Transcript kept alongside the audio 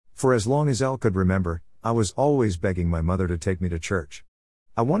For as long as Elle could remember, I was always begging my mother to take me to church.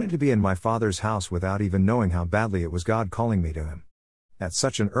 I wanted to be in my Father's house without even knowing how badly it was God calling me to Him. At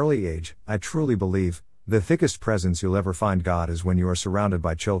such an early age, I truly believe, the thickest presence you'll ever find God is when you are surrounded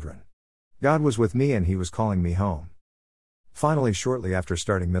by children. God was with me and He was calling me home. Finally, shortly after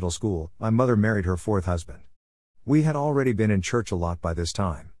starting middle school, my mother married her fourth husband. We had already been in church a lot by this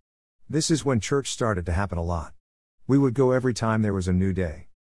time. This is when church started to happen a lot. We would go every time there was a new day.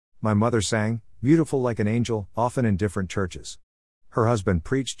 My mother sang, "Beautiful like an angel," often in different churches. Her husband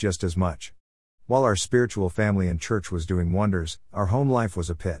preached just as much. While our spiritual family in church was doing wonders, our home life was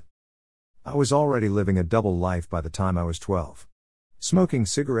a pit. I was already living a double life by the time I was 12. Smoking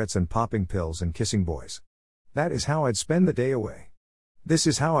cigarettes and popping pills and kissing boys. That is how I'd spend the day away. This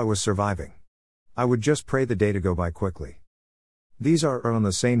is how I was surviving. I would just pray the day to go by quickly. These are around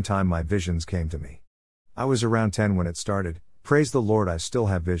the same time my visions came to me. I was around 10 when it started. Praise the Lord, I still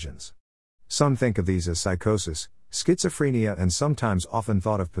have visions. Some think of these as psychosis, schizophrenia, and sometimes often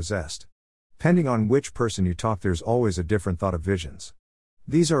thought of possessed. Depending on which person you talk, there's always a different thought of visions.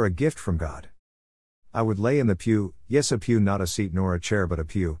 These are a gift from God. I would lay in the pew, yes, a pew, not a seat nor a chair but a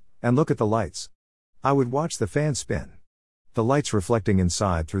pew, and look at the lights. I would watch the fan spin. The lights reflecting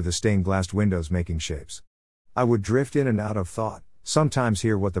inside through the stained glass windows making shapes. I would drift in and out of thought, sometimes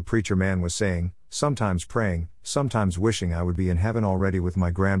hear what the preacher man was saying, sometimes praying, sometimes wishing I would be in heaven already with my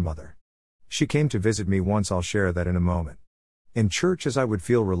grandmother. She came to visit me once, I'll share that in a moment. In church, as I would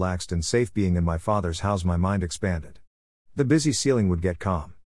feel relaxed and safe being in my Father's house, my mind expanded. The busy ceiling would get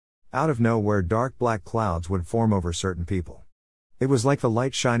calm. Out of nowhere, dark black clouds would form over certain people. It was like the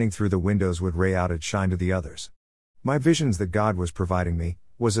light shining through the windows would ray out its shine to the others. My visions that God was providing me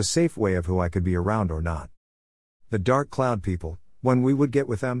was a safe way of who I could be around or not. The dark cloud people, when we would get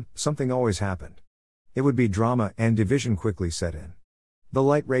with them, something always happened. It would be drama, and division quickly set in. The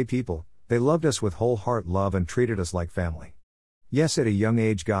light ray people, they loved us with whole heart love and treated us like family. Yes, at a young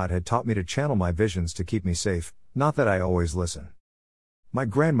age God had taught me to channel my visions to keep me safe, not that I always listen. My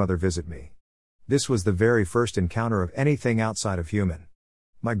grandmother visit me. This was the very first encounter of anything outside of human.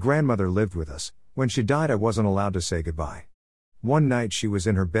 My grandmother lived with us. When she died, I wasn't allowed to say goodbye. One night she was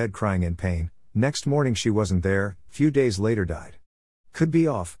in her bed crying in pain, next morning she wasn't there, few days later died. Could be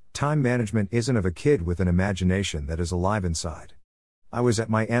off. Time management isn't of a kid with an imagination that is alive inside. I was at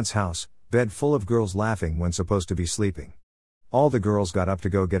my aunt's house, bed full of girls laughing when supposed to be sleeping. All the girls got up to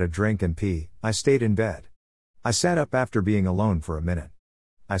go get a drink and pee. I stayed in bed. I sat up after being alone for a minute.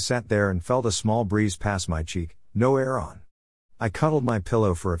 I sat there and felt a small breeze pass my cheek, no air on. I cuddled my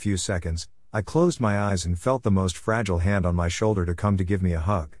pillow for a few seconds. I closed my eyes and felt the most fragile hand on my shoulder to come to give me a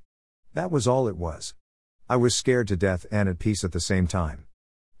hug. That was all it was. I was scared to death and at peace at the same time.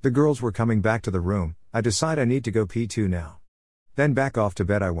 The girls were coming back to the room. I decide I need to go pee too now. Then back off to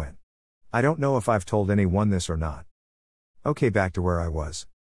bed I went. I don't know if I've told anyone this or not. Okay, back to where I was.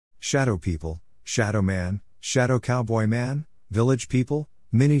 Shadow people, shadow man, shadow cowboy man, village people,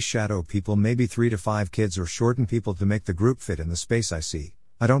 mini shadow people, maybe 3 to 5 kids or shorten people to make the group fit in the space I see.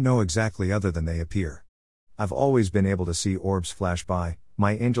 I don't know exactly other than they appear. I've always been able to see orbs flash by,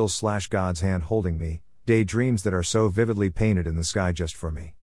 my angels/God's hand holding me, daydreams that are so vividly painted in the sky just for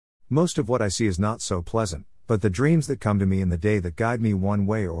me. Most of what I see is not so pleasant, but the dreams that come to me in the day that guide me one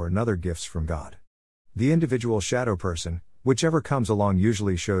way or another, gifts from God. The individual shadow person, whichever comes along,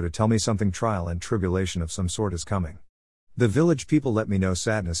 usually show to tell me something, trial and tribulation of some sort is coming. The village people let me know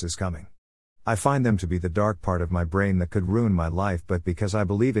sadness is coming. I find them to be the dark part of my brain that could ruin my life, but because I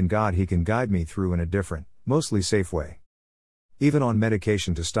believe in God, He can guide me through in a different, mostly safe way. Even on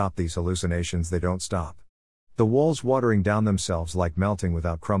medication to stop these hallucinations, they don't stop. The walls watering down themselves like melting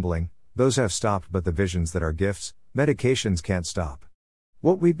without crumbling, those have stopped, but the visions that are gifts, medications can't stop.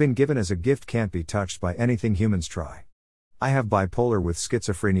 What we've been given as a gift can't be touched by anything humans try. I have bipolar with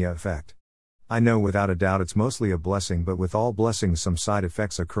schizophrenia effect. I know without a doubt it's mostly a blessing, but with all blessings some side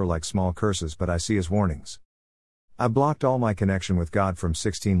effects occur like small curses, but I see as warnings. I blocked all my connection with God from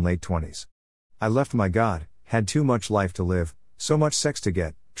 16 late 20s. I left my God, had too much life to live, so much sex to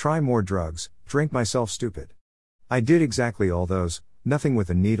get, try more drugs, drink myself stupid. I did exactly all those, nothing with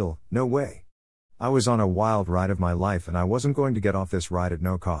a needle, no way. I was on a wild ride of my life and I wasn't going to get off this ride at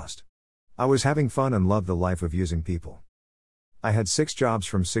no cost. I was having fun and loved the life of using people. I had 6 jobs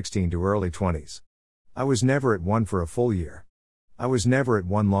from 16 to early 20s. I was never at one for a full year. I was never at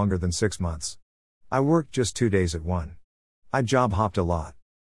one longer than 6 months. I worked just 2 days at one. I job hopped a lot.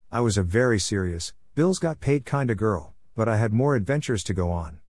 I was a very serious, bills got paid kinda girl, but I had more adventures to go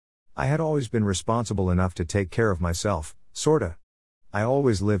on. I had always been responsible enough to take care of myself, sorta. I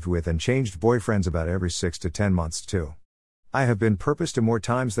always lived with and changed boyfriends about every 6 to 10 months too. I have been purposed to more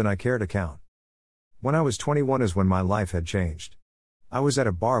times than I care to count. When I was 21 is when my life had changed. I was at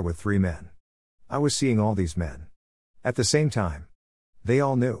a bar with 3 men. I was seeing all these men. At the same time. They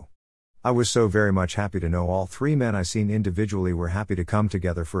all knew. I was so very much happy to know all 3 men I seen individually were happy to come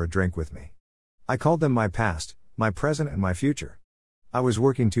together for a drink with me. I called them my past, my present and my future. I was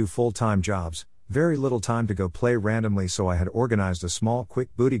working 2 full-time jobs, very little time to go play randomly, so I had organized a small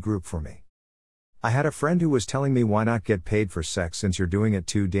quick booty group for me. I had a friend who was telling me, why not get paid for sex since you're doing it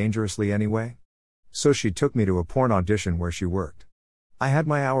too dangerously anyway? So she took me to a porn audition where she worked. I had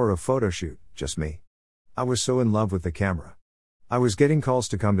my hour of photo shoot, just me. I was so in love with the camera. I was getting calls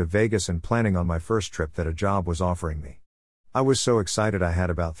to come to Vegas and planning on my first trip that a job was offering me. I was so excited. I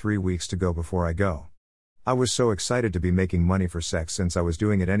had about 3 weeks to go before I go. I was so excited to be making money for sex since I was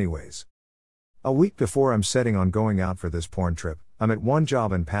doing it anyways. A week before I'm setting on going out for this porn trip, I'm at one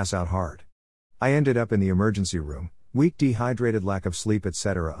job and pass out hard. I ended up in the emergency room, weak, dehydrated, lack of sleep,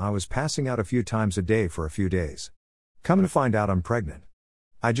 etc. I was passing out a few times a day for a few days. Come to find out, I'm pregnant.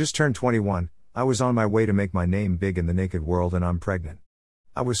 I just turned 21, I was on my way to make my name big in the naked world, and I'm pregnant.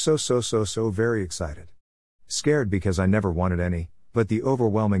 I was so very excited. Scared because I never wanted any, but the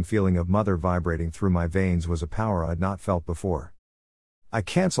overwhelming feeling of mother vibrating through my veins was a power I'd not felt before. I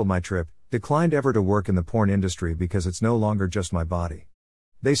canceled my trip, declined ever to work in the porn industry because it's no longer just my body.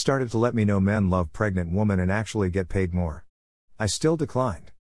 They started to let me know men love pregnant women and actually get paid more. I still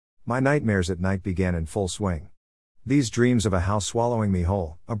declined. My nightmares at night began in full swing. These dreams of a house swallowing me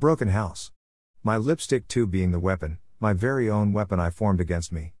whole, a broken house. My lipstick tube being the weapon, my very own weapon I formed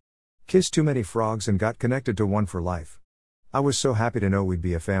against me. Kissed too many frogs and got connected to one for life. I was so happy to know we'd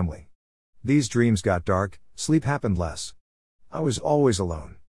be a family. These dreams got dark, sleep happened less. I was always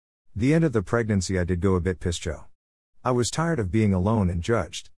alone. The end of the pregnancy I did go a bit pischo. I was tired of being alone and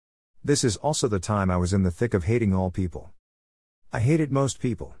judged. This is also the time I was in the thick of hating all people. I hated most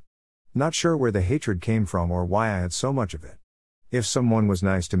people. Not sure where the hatred came from or why I had so much of it. If someone was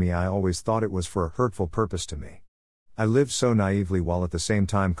nice to me, I always thought it was for a hurtful purpose to me. I lived so naively while at the same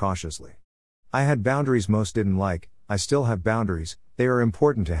time cautiously. I had boundaries most didn't like. I still have boundaries, they are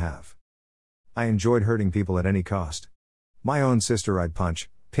important to have. I enjoyed hurting people at any cost. My own sister I'd punch,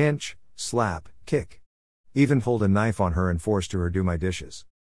 pinch, slap, kick. Even pulled a knife on her and forced her to do my dishes.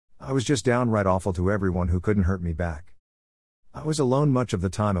 I was just downright awful to everyone who couldn't hurt me back. I was alone much of the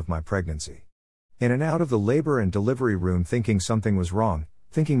time of my pregnancy. In and out of the labor and delivery room, thinking something was wrong,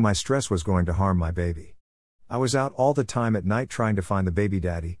 thinking my stress was going to harm my baby. I was out all the time at night trying to find the baby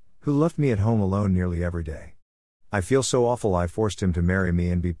daddy, who left me at home alone nearly every day. I feel so awful I forced him to marry me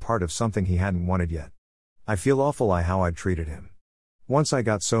and be part of something he hadn't wanted yet. I feel awful how I'd treated him. Once I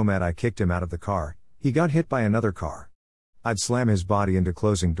got so mad I kicked him out of the car. He got hit by another car. I'd slam his body into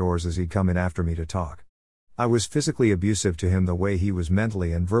closing doors as he'd come in after me to talk. I was physically abusive to him the way he was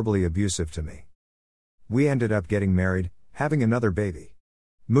mentally and verbally abusive to me. We ended up getting married, having another baby.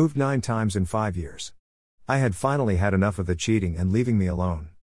 Moved 9 times in 5 years. I had finally had enough of the cheating and leaving me alone.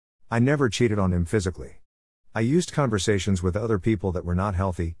 I never cheated on him physically. I used conversations with other people that were not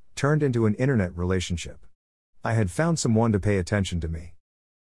healthy, turned into an internet relationship. I had found someone to pay attention to me.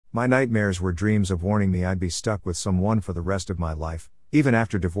 My nightmares were dreams of warning me I'd be stuck with someone for the rest of my life, even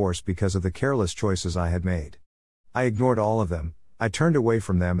after divorce, because of the careless choices I had made. I ignored all of them, I turned away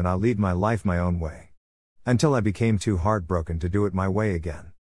from them, and I lead my life my own way. Until I became too heartbroken to do it my way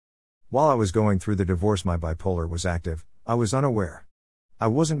again. While I was going through the divorce, my bipolar was active. I was unaware. I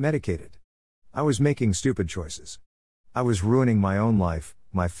wasn't medicated. I was making stupid choices. I was ruining my own life,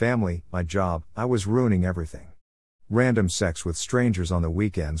 my family, my job. I was ruining everything. Random sex with strangers on the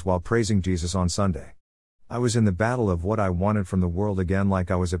weekends while praising Jesus on Sunday. I was in the battle of what I wanted from the world again,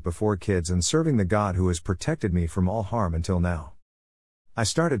 like I was at before kids, and serving the God who has protected me from all harm until now. I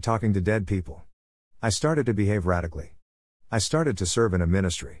started talking to dead people. I started to behave radically. I started to serve in a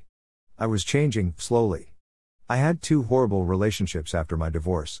ministry. I was changing, slowly. I had 2 horrible relationships after my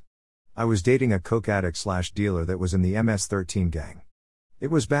divorce. I was dating a coke addict/dealer that was in the MS-13 gang.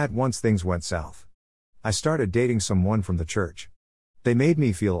 It was bad once things went south. I started dating someone from the church. They made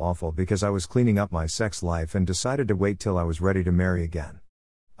me feel awful because I was cleaning up my sex life and decided to wait till I was ready to marry again.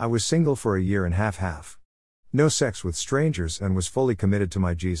 I was single for a year and half. No sex with strangers, and was fully committed to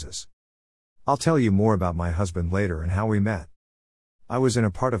my Jesus. I'll tell you more about my husband later and how we met. I was in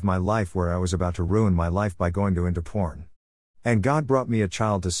a part of my life where I was about to ruin my life by going into porn. And God brought me a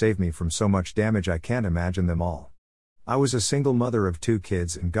child to save me from so much damage I can't imagine them all. I was a single mother of 2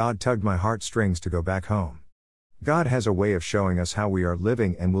 kids, and God tugged my heartstrings to go back home. God has a way of showing us how we are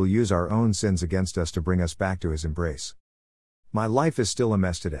living and will use our own sins against us to bring us back to His embrace. My life is still a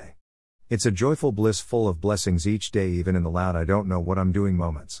mess today. It's a joyful bliss full of blessings each day, even in the loud I don't know what I'm doing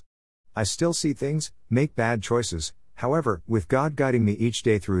moments. I still see things, make bad choices, however, with God guiding me each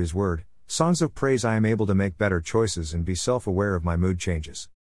day through His Word, songs of praise, I am able to make better choices and be self-aware of my mood changes.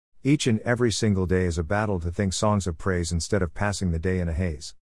 Each and every single day is a battle to think songs of praise instead of passing the day in a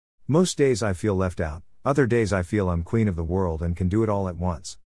haze. Most days I feel left out, other days I feel I'm queen of the world and can do it all at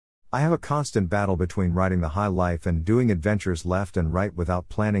once. I have a constant battle between riding the high life and doing adventures left and right without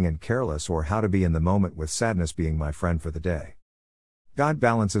planning and careless, or how to be in the moment with sadness being my friend for the day. God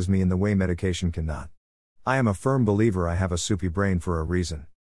balances me in the way medication cannot. I am a firm believer I have a soupy brain for a reason.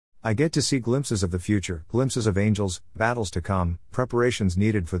 I get to see glimpses of the future, glimpses of angels, battles to come, preparations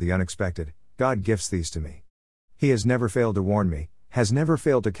needed for the unexpected. God gifts these to me. He has never failed to warn me, has never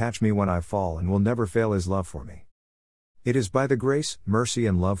failed to catch me when I fall, and will never fail His love for me. It is by the grace, mercy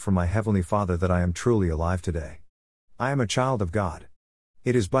and love from my Heavenly Father that I am truly alive today. I am a child of God.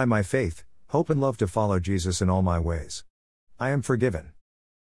 It is by my faith, hope and love to follow Jesus in all my ways. I am forgiven.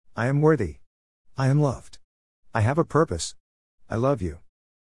 I am worthy. I am loved. I have a purpose. I love you.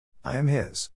 I am His.